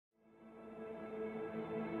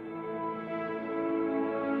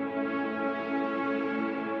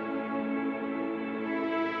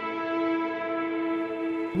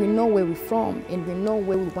We know where we're from and we know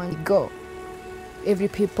where we want to go. Every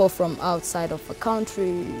people from outside of a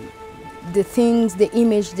country, the things, the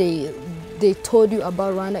image they told you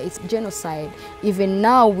about Rwanda, it's genocide. Even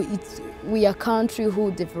now, we are a country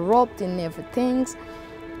who developed in everything,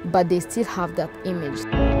 but they still have that image.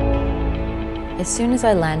 As soon as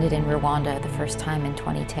I landed in Rwanda the first time in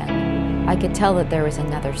 2010, I could tell that there was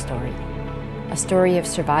another story. A story of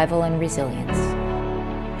survival and resilience,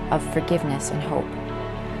 of forgiveness and hope.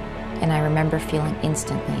 And I remember feeling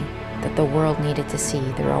instantly that the world needed to see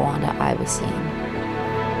the Rwanda I was seeing.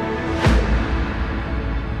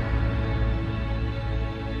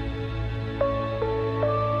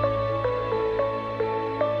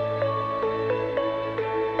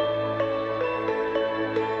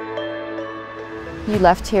 You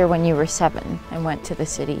left here when you were 7 and went to the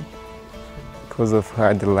city. Because of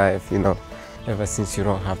hard life, you know, ever since you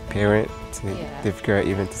don't have parents, it's difficult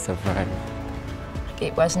even to survive.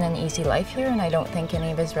 It wasn't an easy life here, and I don't think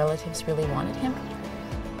any of his relatives really wanted him.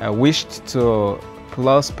 I wished to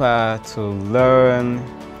prosper, to learn,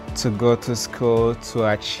 to go to school, to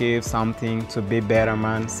achieve something, to be better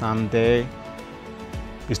man someday.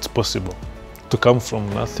 It's possible to come from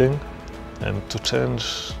nothing and to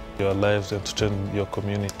change your lives and to change your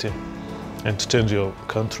community and to change your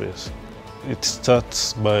countries. It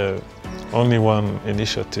starts by only one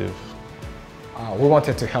initiative. We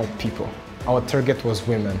wanted to help people. Our target was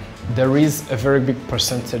women. There is a very big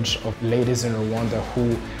percentage of ladies in Rwanda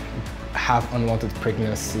who have unwanted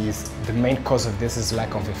pregnancies. The main cause of this is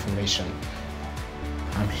lack of information.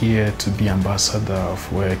 I'm here to be ambassador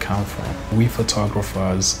of where I come from. We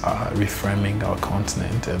photographers are reframing our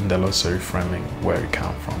continent and also reframing where we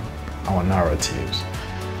come from, our narratives.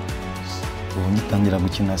 Ngitangira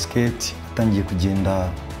gukina skate, atangiye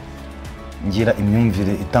kugenda ngira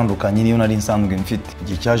imyumvire itandukanye niyo nari nsanzwe mfite.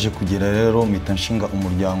 Igihe cyaje kugera rero mpita nshinga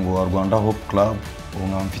umuryango wa Rwanda Hope Club,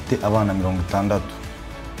 ubu mfite abana 60.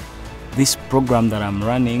 This program that I'm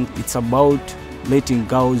running, it's about letting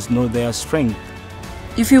girls know their strength.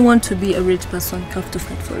 If you want to be a rich person, you have to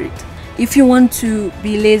fight for it. If you want to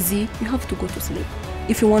be lazy, you have to go to sleep.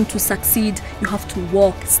 If you want to succeed, you have to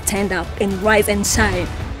walk, stand up, and rise and shine.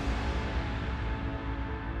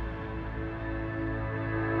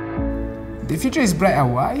 The future is brighter.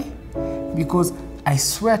 Why? Because I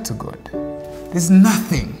swear to God, there's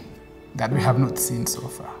nothing that we have not seen so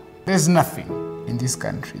far. There's nothing in this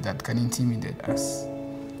country that can intimidate us.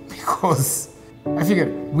 Because I figure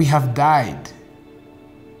we have died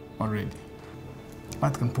already.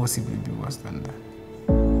 What can possibly be worse than that?